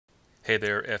Hey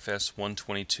there,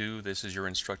 FS122. This is your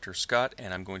instructor Scott,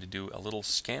 and I'm going to do a little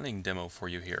scanning demo for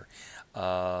you here.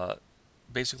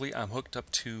 Basically, I'm hooked up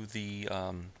to the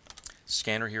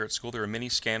scanner here at school. There are many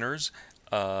scanners.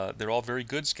 They're all very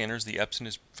good scanners. The Epson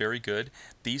is very good.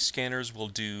 These scanners will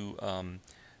do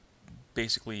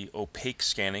basically opaque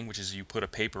scanning, which is you put a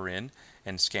paper in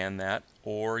and scan that,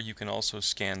 or you can also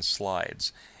scan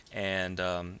slides. And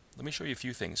let me show you a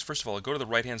few things. First of all, go to the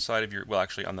right-hand side of your, well,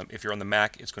 actually, if you're on the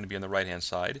Mac, it's going to be on the right-hand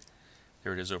side.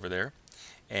 There it is over there.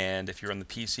 And if you're on the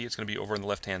PC, it's going to be over on the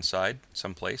left-hand side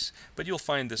someplace. But you'll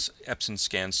find this Epson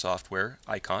scan software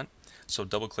icon. So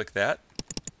double-click that.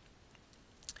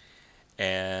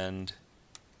 And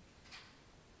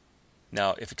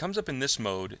now, if it comes up in this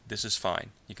mode, this is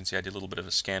fine. You can see I did a little bit of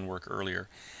a scan work earlier.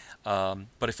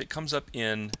 But if it comes up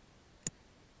in,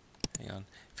 hang on,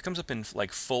 if it comes up in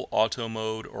like full auto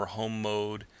mode or home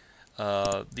mode,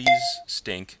 these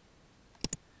stink.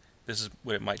 This is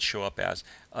what it might show up as.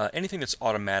 Anything that's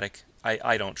automatic,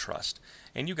 I don't trust.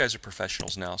 And you guys are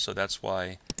professionals now, so that's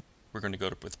why we're going to go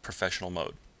with professional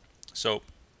mode. So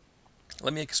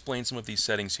let me explain some of these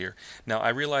settings here. Now, I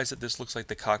realize that this looks like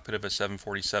the cockpit of a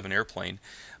 747 airplane,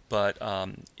 but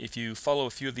if you follow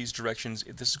a few of these directions,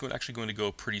 this is actually going to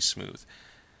go pretty smooth.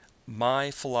 My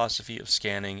philosophy of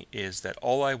scanning is that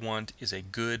all I want is a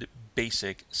good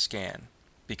basic scan,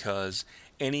 because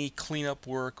any cleanup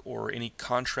work or any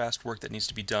contrast work that needs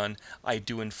to be done, I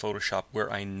do in Photoshop,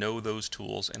 where I know those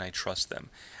tools and I trust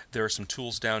them. There are some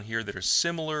tools down here that are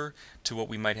similar to what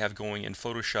we might have going in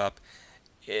Photoshop.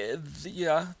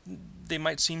 Yeah, they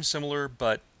might seem similar,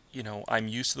 but you know, I'm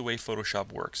used to the way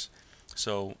Photoshop works.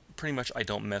 So pretty much I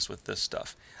don't mess with this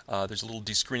stuff. There's a little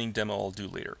descreening demo I'll do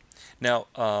later. Now,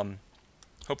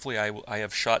 hopefully I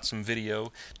have shot some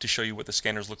video to show you what the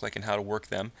scanners look like and how to work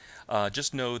them.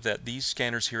 Just know that these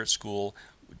scanners here at school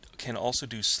can also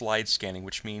do slide scanning,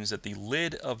 which means that the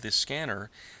lid of this scanner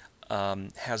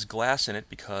has glass in it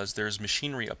because there's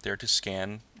machinery up there to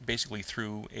scan basically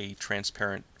through a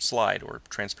transparent slide or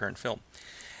transparent film.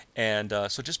 And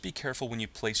so just be careful when you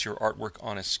place your artwork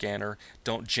on a scanner.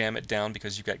 Don't jam it down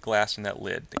because you've got glass in that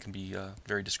lid that can be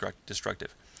very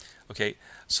destructive. Okay,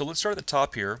 so let's start at the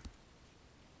top here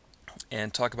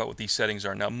and talk about what these settings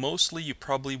are. Now, mostly you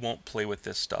probably won't play with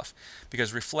this stuff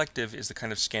because reflective is the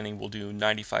kind of scanning we'll do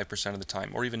 95% of the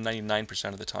time, or even 99%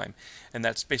 of the time. And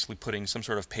that's basically putting some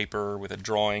sort of paper with a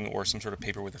drawing or some sort of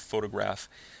paper with a photograph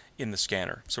in the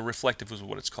scanner. So reflective is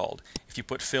what it's called. If you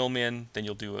put film in, then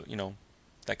you'll do,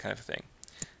 that kind of thing.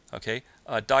 Okay,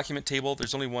 document table,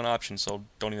 there's only one option, so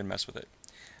don't even mess with it.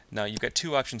 Now, you've got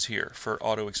two options here for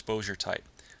auto exposure type,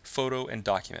 photo and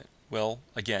document. Well,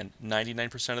 again,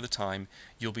 99% of the time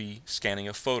you'll be scanning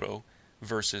a photo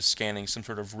versus scanning some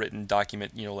sort of written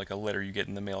document, like a letter you get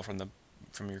in the mail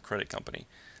from your credit company.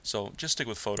 So just stick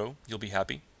with photo, you'll be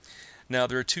happy. Now,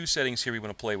 there are two settings here we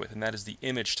want to play with, and that is the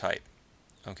image type.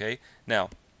 Okay, now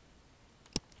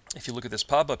if you look at this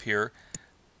pop-up here,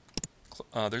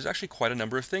 there's actually quite a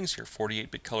number of things here: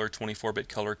 48-bit color, 24-bit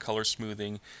color, color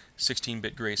smoothing,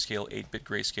 16-bit grayscale, 8-bit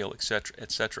grayscale, etc.,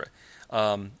 etc.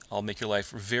 I'll make your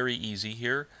life very easy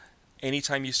here.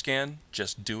 Anytime you scan,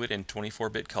 just do it in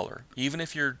 24-bit color. Even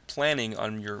if you're planning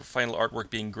on your final artwork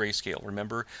being grayscale,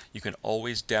 remember, you can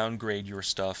always downgrade your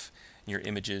stuff, your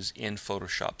images in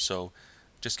Photoshop. So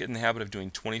just get in the habit of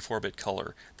doing 24-bit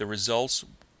color. The results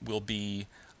will be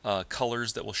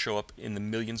colors that will show up in the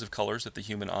millions of colors that the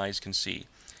human eyes can see.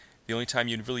 The only time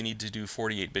you really need to do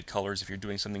 48-bit colors if you're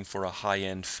doing something for a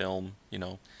high-end film,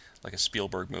 like a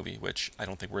Spielberg movie, which I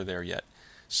don't think we're there yet.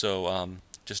 So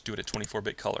just do it at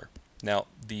 24-bit color. Now,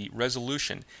 the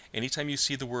resolution. Anytime you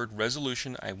see the word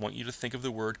resolution, I want you to think of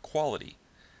the word quality.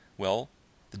 Well,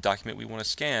 the document we want to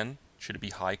scan, should it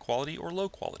be high quality or low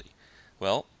quality?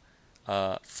 Well,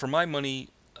 for my money,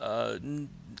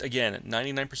 again,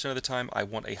 99% of the time I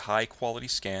want a high quality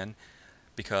scan,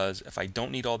 because if I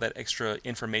don't need all that extra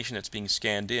information that's being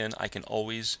scanned in, I can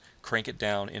always crank it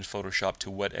down in Photoshop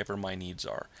to whatever my needs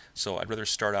are. So I'd rather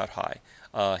start out high.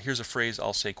 Here's a phrase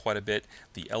I'll say quite a bit: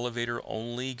 the elevator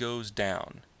only goes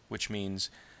down, which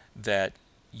means that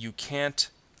you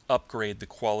can't upgrade the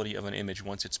quality of an image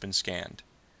once it's been scanned.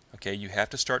 Okay, you have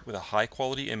to start with a high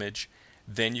quality image,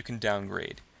 then you can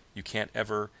downgrade. You can't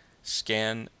ever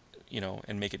scan,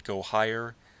 and make it go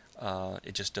higher.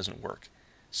 It just doesn't work.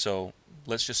 So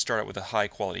let's just start out with a high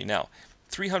quality. Now,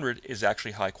 300 is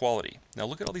actually high quality. Now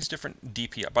look at all these different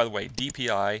DPI. By the way,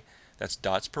 DPI, that's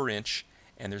dots per inch,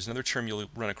 and there's another term you'll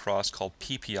run across called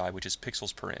PPI, which is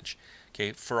pixels per inch.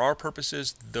 Okay, for our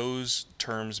purposes, those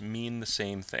terms mean the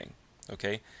same thing.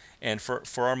 Okay, and for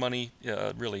our money,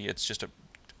 really, it's just a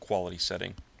quality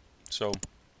setting. So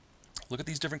Look at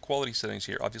these different quality settings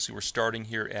here. Obviously we're starting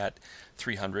here at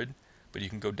 300, but you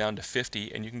can go down to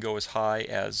 50 and you can go as high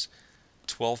as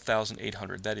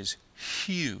 12,800. That is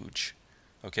huge.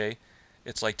 Okay?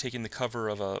 It's like taking the cover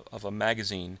of a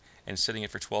magazine and setting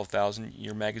it for 12,000.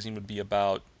 Your magazine would be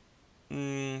about,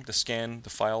 the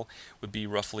file would be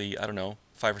roughly, I don't know,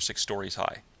 5 or 6 stories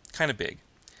high. Kind of big.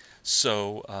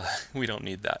 So we don't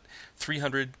need that.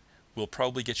 300 will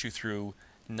probably get you through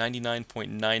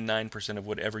 99.99% of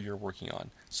whatever you're working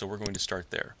on. So we're going to start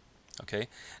there. Okay.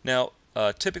 Now,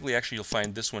 typically, actually, you'll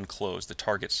find this one closed, the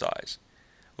target size.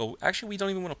 Well, actually, we don't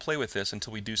even want to play with this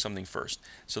until we do something first.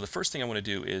 So the first thing I want to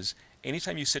do is,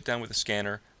 anytime you sit down with a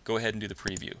scanner, go ahead and do the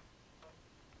preview.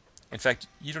 In fact,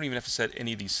 you don't even have to set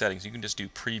any of these settings. You can just do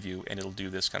preview, and it'll do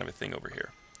this kind of a thing over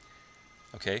here.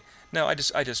 Okay. Now, I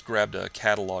just grabbed a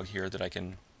catalog here that I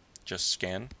can just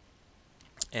scan.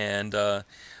 And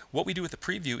what we do with the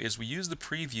preview is we use the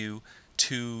preview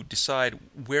to decide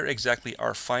where exactly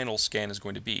our final scan is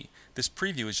going to be. This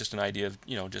preview is just an idea of,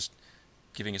 just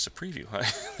giving us a preview.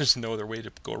 There's no other way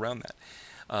to go around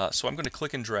that. So I'm going to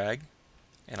click and drag,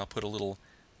 and I'll put a little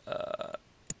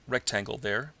rectangle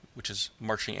there, which is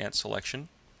marching ant selection.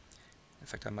 In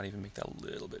fact, I might even make that a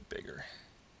little bit bigger.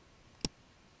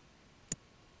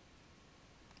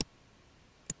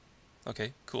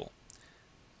 Okay, cool.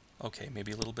 Okay,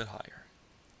 maybe a little bit higher.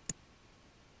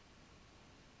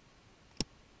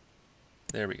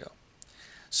 There we go.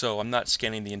 So I'm not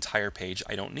scanning the entire page.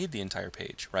 I don't need the entire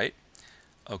page, right?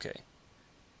 Okay.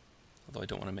 Although I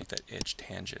don't want to make that edge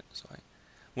tangent. So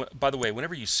by the way,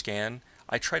 whenever you scan,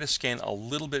 I try to scan a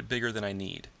little bit bigger than I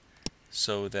need,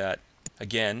 so that,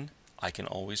 again, I can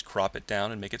always crop it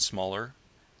down and make it smaller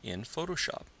in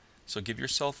Photoshop. So give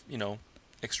yourself,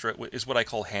 extra, is what I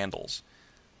call handles.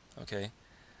 Okay.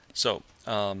 So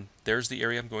there's the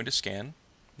area I'm going to scan.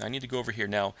 Now I need to go over here.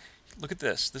 Now look at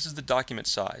this. This is the document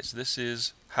size. This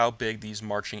is how big these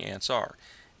marching ants are.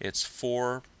 It's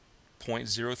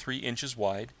 4.03 inches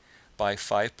wide by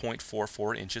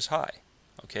 5.44 inches high.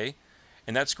 Okay,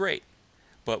 and that's great.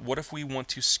 But what if we want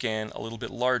to scan a little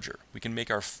bit larger? We can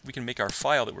make our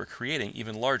file that we're creating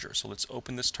even larger. So let's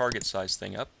open this target size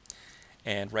thing up.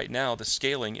 And right now the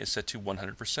scaling is set to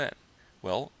 100%.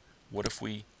 Well, what if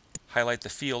we highlight the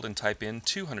field and type in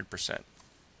 200%?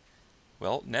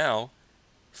 Well, now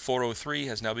 403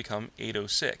 has now become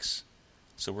 806.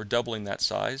 So we're doubling that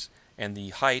size, and the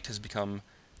height has become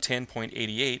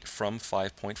 10.88 from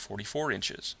 5.44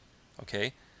 inches.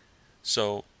 Okay,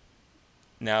 so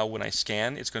now when I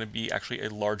scan, it's going to be actually a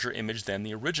larger image than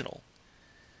the original.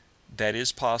 That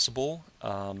is possible.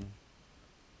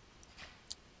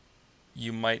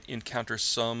 You might encounter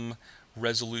some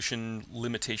resolution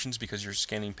limitations because you're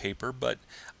scanning paper, but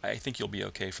I think you'll be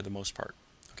okay for the most part.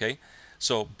 Okay,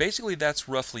 so basically that's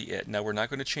roughly it. Now we're not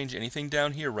going to change anything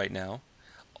down here right now.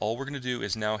 All we're going to do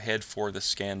is now head for the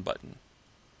scan button.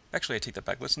 Actually, I take that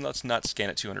back. Let's not scan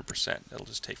at 200%. That'll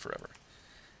just take forever.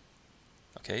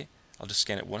 Okay, I'll just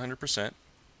scan at 100%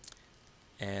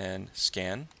 and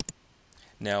scan.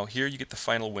 Now here you get the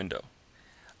final window.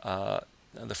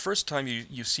 The first time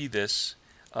you see this,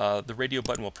 the radio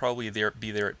button will probably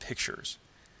be there at Pictures,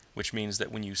 which means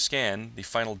that when you scan, the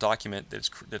final document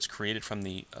that's created from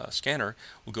the scanner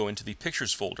will go into the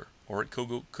Pictures folder, or it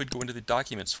could go into the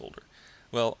Documents folder.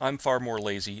 Well, I'm far more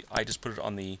lazy. I just put it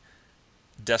on the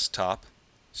desktop,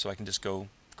 so I can just go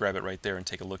grab it right there and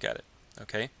take a look at it.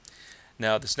 Okay.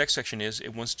 Now this next section is,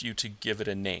 it wants you to give it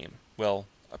a name. Well,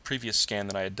 a previous scan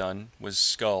that I had done was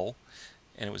skull,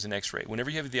 and it was an X-ray.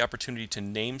 Whenever you have the opportunity to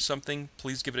name something,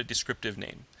 please give it a descriptive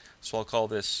name. So I'll call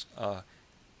this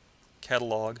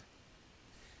catalog.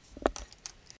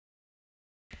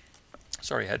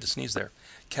 Sorry, I had to sneeze there.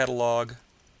 Catalog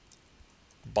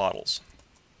bottles.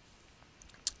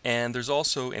 And there's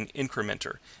also an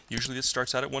incrementer. Usually this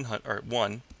starts out at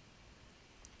 1.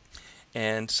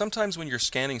 And sometimes when you're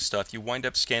scanning stuff, you wind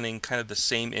up scanning kind of the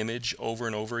same image over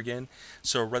and over again.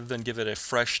 So rather than give it a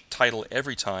fresh title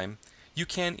every time, you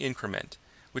can increment,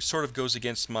 which sort of goes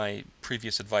against my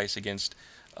previous advice against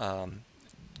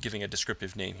giving a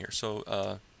descriptive name here.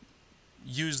 So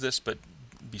use this, but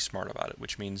be smart about it,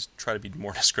 which means try to be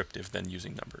more descriptive than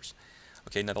using numbers.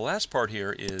 Okay, now the last part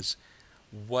here is,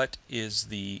 what is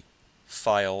the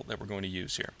file that we're going to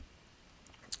use here?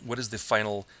 What is the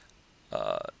final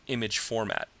image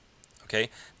format? Okay,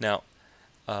 now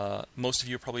most of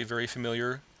you are probably very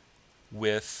familiar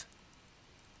with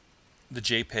the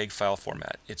JPEG file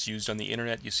format. It's used on the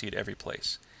internet. You see it every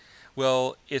place.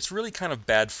 Well, it's really kind of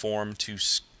bad form to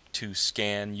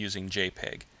scan using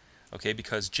JPEG, okay,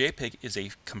 because JPEG is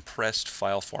a compressed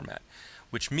file format,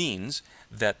 which means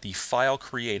that the file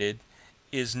created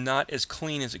is not as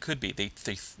clean as it could be.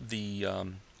 The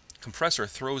compressor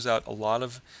throws out a lot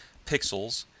of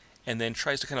pixels and then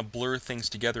tries to kind of blur things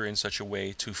together in such a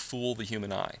way to fool the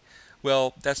human eye.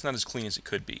 Well, that's not as clean as it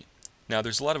could be. Now,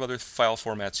 there's a lot of other file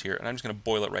formats here, and I'm just going to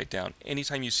boil it right down.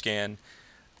 Anytime you scan,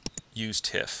 use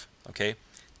TIFF. Okay,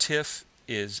 TIFF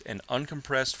is an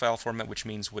uncompressed file format, which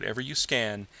means whatever you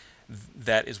scan,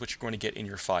 that is what you're going to get in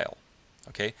your file.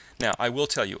 Okay. Now, I will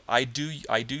tell you, I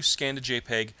do scan to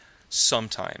JPEG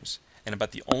sometimes, and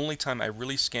about the only time I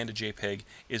really scan to JPEG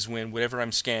is when whatever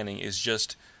I'm scanning is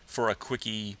just for a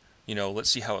quickie, let's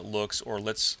see how it looks, or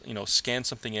let's, scan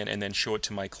something in and then show it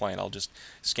to my client. I'll just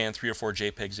scan 3 or 4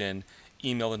 JPEGs in,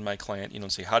 email it to my client,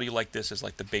 and say, how do you like this as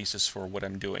like the basis for what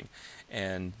I'm doing?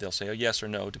 And they'll say, oh, yes or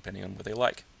no, depending on what they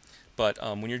like. But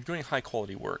when you're doing high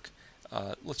quality work,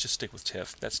 let's just stick with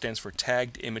TIFF. That stands for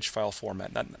Tagged Image File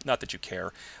Format. Not that you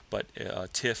care, but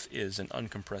TIFF is an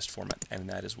uncompressed format, and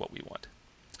that is what we want.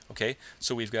 Okay,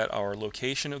 so we've got our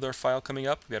location of our file coming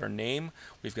up, we've got our name,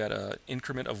 we've got an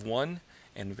increment of 1,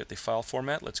 and we've got the file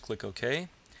format. Let's click OK,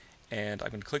 and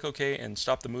I'm going to click OK and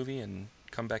stop the movie and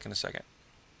come back in a second.